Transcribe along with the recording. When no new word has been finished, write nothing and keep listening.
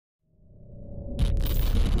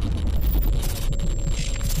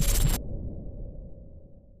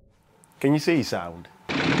Can you see sound?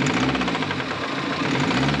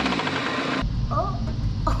 Oh.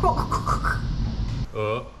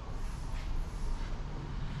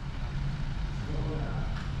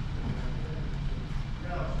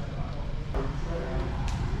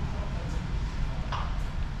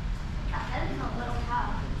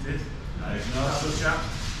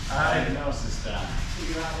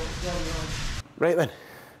 Right then,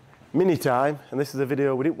 mini time, and this is a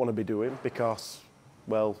video we didn't want to be doing because,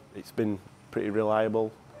 well, it's been pretty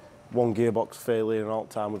reliable. One gearbox failure in all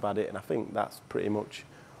the time we've had it, and I think that's pretty much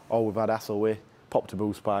all we've had hassle with. Popped a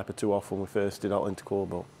boost pipe or two off when we first did all intercool,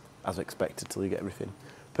 but as expected till you get everything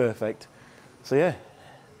perfect. So yeah,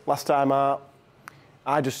 last time out,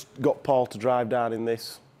 I just got Paul to drive down in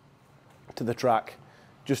this to the track,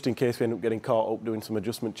 just in case we end up getting caught up doing some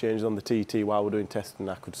adjustment changes on the TT while we're doing testing.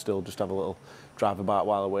 I could still just have a little drive about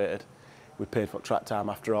while I waited. We paid for track time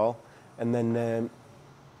after all. And then,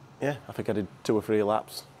 yeah, I think I did 2 or 3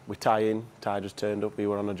 laps. We tie in, Ty just turned up, we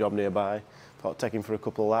were on a job nearby. Thought I'd take him for a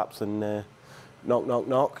couple of laps and knock, knock,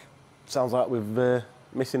 knock. Sounds like we've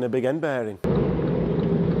missing a big end bearing. I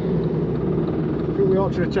think we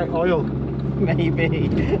ought to check oil. Maybe.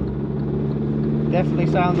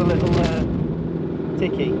 Definitely sounds a little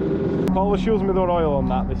ticky. Paul was using me the oil on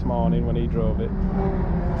that this morning when he drove it.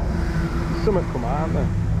 Something come out, aren't there?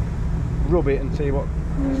 Rub it and see what.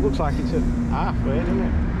 It looks like it's at halfway, doesn't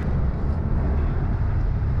it?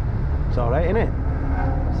 It's alright, isn't it?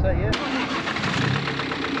 So yeah.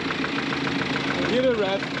 Get a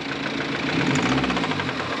rev.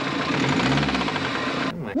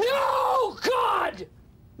 No, God!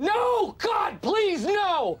 No, God, please,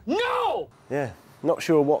 no! No! Yeah, not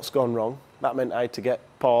sure what's gone wrong. That meant I had to get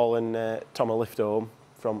Paul and Tom a lift home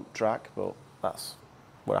from track, but that's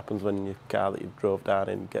what happens when your car that you drove down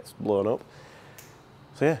in gets blown up.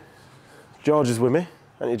 So yeah, George is with me,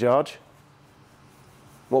 aren't you, George?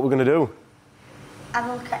 What we're going to do? Have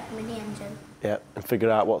a look at the mini engine. Yeah, and figure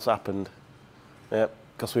out what's happened. Yeah,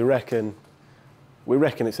 because we reckon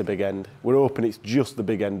it's a big end. We're hoping it's just the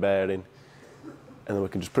big end bearing, and then we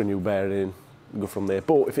can just put a new bearing in and go from there.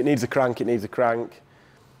 But if it needs a crank, it needs a crank.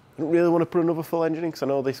 I don't really want to put another full engine in because I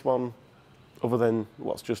know this one, other than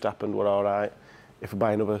what's just happened, we're all right. If we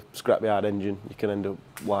buy another scrapyard engine, you can end up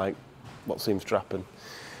like what seems to happen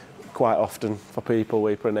quite often for people,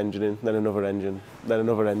 where you put an engine in, then another engine,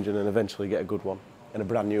 and eventually get a good one. And a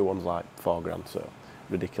brand new one's like £4 grand, so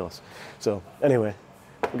ridiculous. So anyway,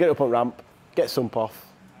 we'll get up on ramp, get sump off,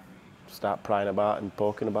 start prying about and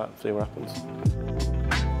poking about, see what happens.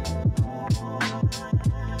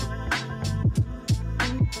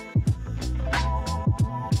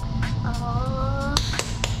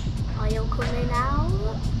 Oil coming out.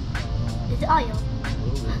 Is it oil?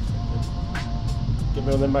 Give me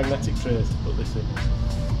one of them magnetic trays to put this in.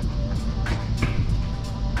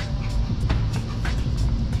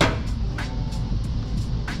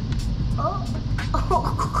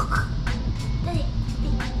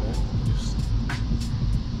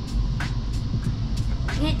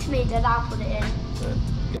 Give it to me, then I'll put it in.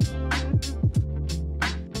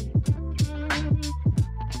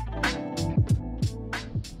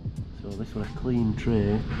 So this one a clean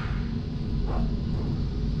tray.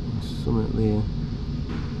 Something there.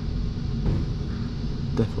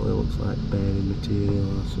 Definitely looks like bearing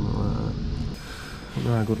material or something like that. I don't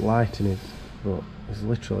know how good lighting is, but there's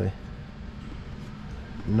literally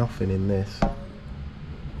nothing in this.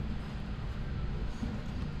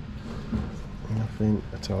 Nothing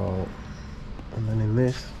at all. And then in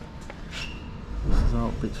this is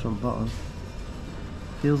all bits from bottom.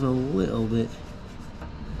 Feels a little bit,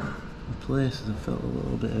 in places I felt a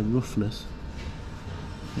little bit of roughness.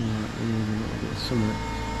 Yeah, a little bit of something.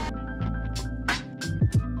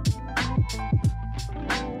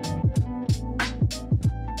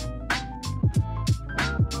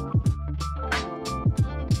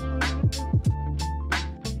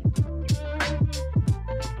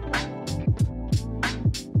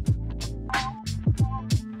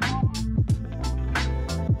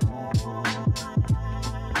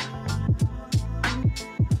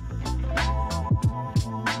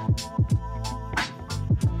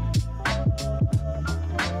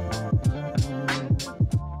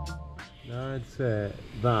 I'd say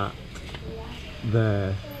that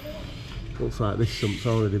there looks like this sump's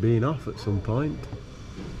already been off at some point.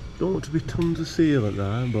 Don't want to be tons of sealant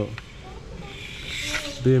there, but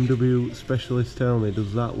BMW specialists tell me,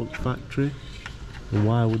 does that look factory? And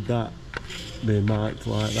why would that be marked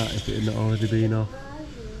like that if it had not already been off?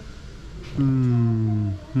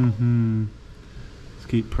 Let's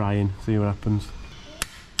keep prying, see what happens.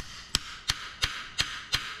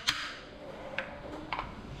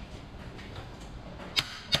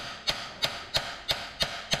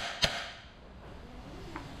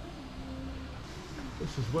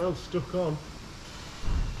 still stuck on.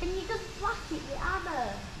 Can you just whack it with the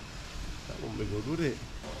hammer? That wouldn't be good, would it?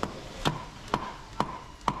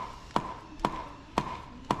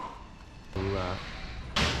 Right.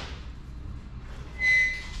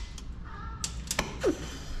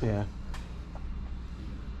 Yeah.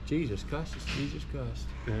 Jesus Christ, it's Jesus Christ.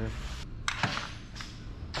 Yeah.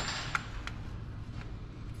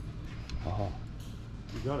 Oh.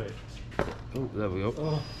 You got it? Oh, there we go.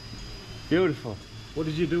 Oh, beautiful. What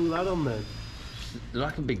did you do with that on then? There's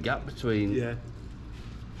like a big gap between. Yeah.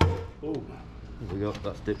 Oh, There we go,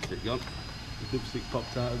 that's dipstick gone. the dipstick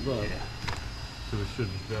popped out as well. Yeah. So we should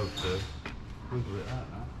just be able to wiggle it out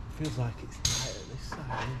now. Feels like it's tight at this side.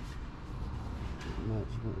 Right,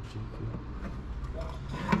 just want to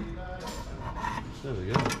there we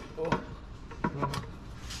go.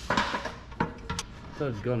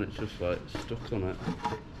 That's gone, it's just like stuck on it.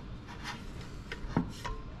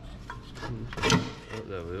 Oh,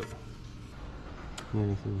 there we go.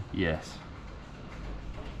 Anything? Yes.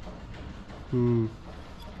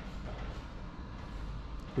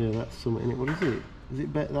 Yeah, that's something in it. What is it? Is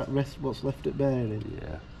it that rest? What's left at bearing?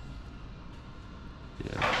 Yeah.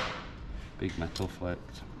 Yeah. Big metal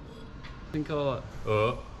flakes. I think all that.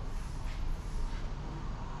 Oh.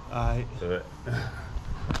 Aye. Do it. That's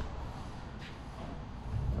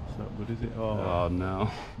not good, is it? Oh no.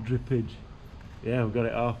 Drippage. Yeah, we've got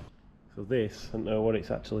it off. So this, I don't know what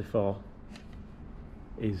it's actually for,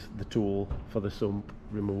 is the tool for the sump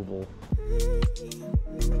removal.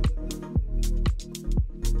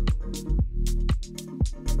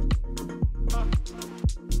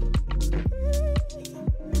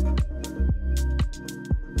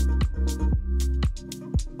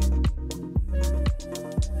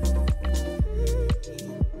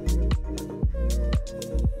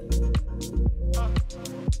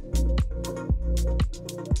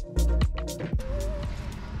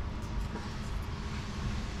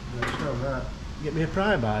 Get me a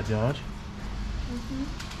pry bar, George.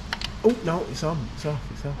 Oh no, it's on. It's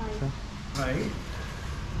off. It's off. It's off. Right.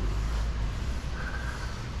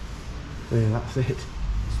 Yeah, that's it.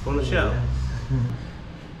 Spun a shell.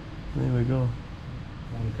 There we go.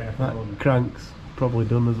 That crank's probably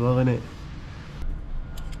done as well, isn't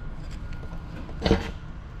it?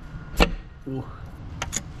 Ooh.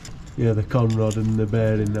 Yeah, the conrod and the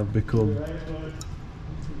bearing have become.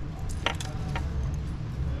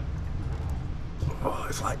 Oh,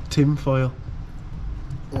 it's like tin foil.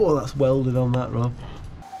 Oh, that's welded on that, Rob.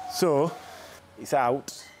 So, it's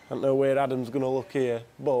out. I don't know where Adam's going to look here,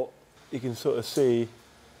 but you can sort of see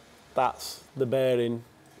that's the bearing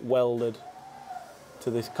welded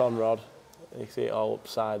to this conrod. You see it all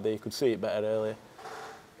upside there. You could see it better earlier.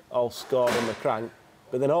 All scored on the crank.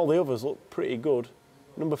 But then all the others look pretty good.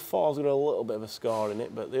 Number 4's got a little bit of a score in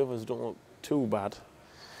it, but the others don't look too bad.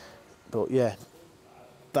 But yeah,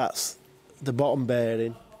 that's the bottom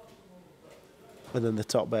bearing, and then the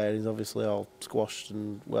top bearing is obviously all squashed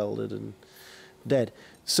and welded and dead.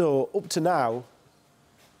 So up to now,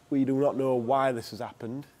 we do not know why this has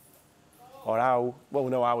happened, or how. Well, we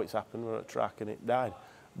know how it's happened. We're at a track and it died,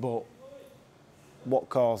 but what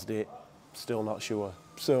caused it, still not sure.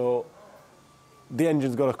 So the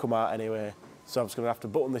engine's got to come out anyway. So I'm just going to have to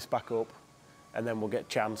button this back up, and then we'll get a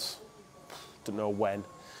chance, don't know when,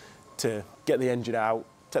 to get the engine out,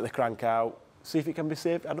 take the crank out, see if it can be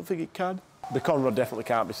saved. I don't think it can. The conrod definitely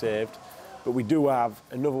can't be saved, but we do have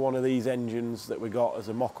another one of these engines that we got as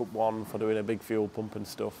a mock-up one for doing a big fuel pump and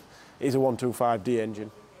stuff. It is a 125D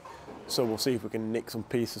engine, so we'll see if we can nick some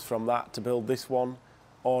pieces from that to build this one,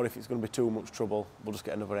 or if it's going to be too much trouble, we'll just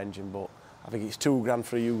get another engine. But I think it's £2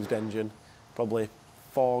 for a used engine, probably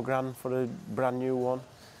 £4 for a brand new one.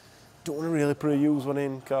 Don't want to really put a used one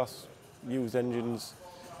in, because used engines,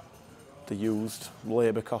 the used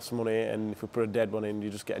labour costs money, and if we put a dead one in, you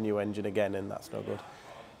just get a new engine again, and that's no good.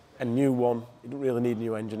 A new one, you don't really need a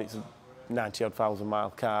new engine. It's a 90-odd thousand mile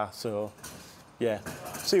car, so yeah,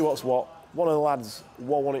 see what's what. One of the lads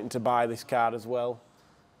was wanting to buy this car as well,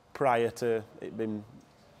 prior to it being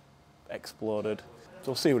exploded. So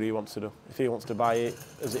we'll see what he wants to do. If he wants to buy it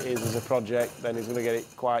as it is as a project, then he's going to get it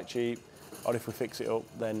quite cheap, or if we fix it up,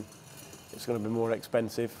 then it's going to be more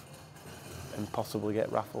expensive and possibly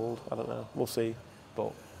get raffled. I don't know, we'll see.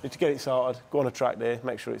 But need to get it sorted, go on a track day,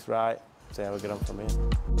 make sure it's right, see how we get on from here.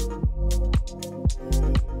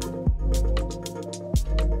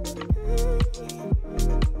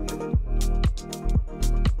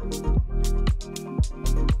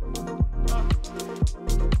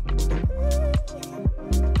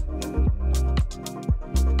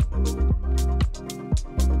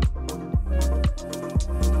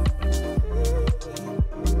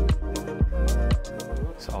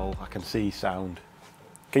 I can see sound.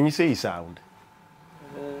 Can you see sound?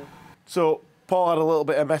 So Paul had a little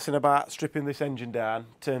bit of messing about stripping this engine down.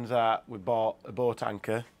 Turns out we bought a boat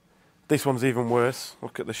anchor. This one's even worse.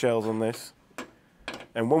 Look at the shells on this.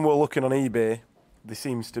 And when we're looking on eBay, there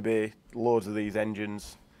seems to be loads of these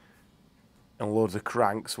engines and loads of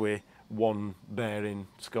cranks with one bearing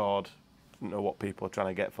scored. I don't know what people are trying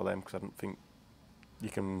to get for them, because I don't think you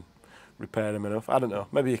can repair them enough. I don't know.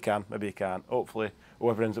 Maybe you can, maybe you can't. Hopefully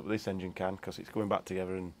whoever ends up with this engine can, because it's going back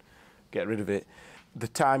together and get rid of it. The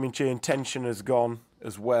timing chain tension has gone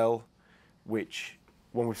as well, which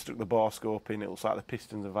when we've stuck the bore scope in, it looks like the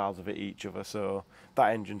pistons and valves have hit each other, so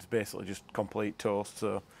that engine's basically just complete toast.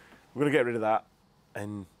 So we're going to get rid of that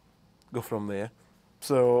and go from there.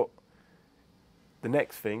 So the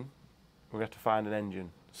next thing, we're going to have to find an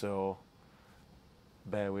engine, so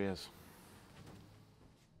bear with us.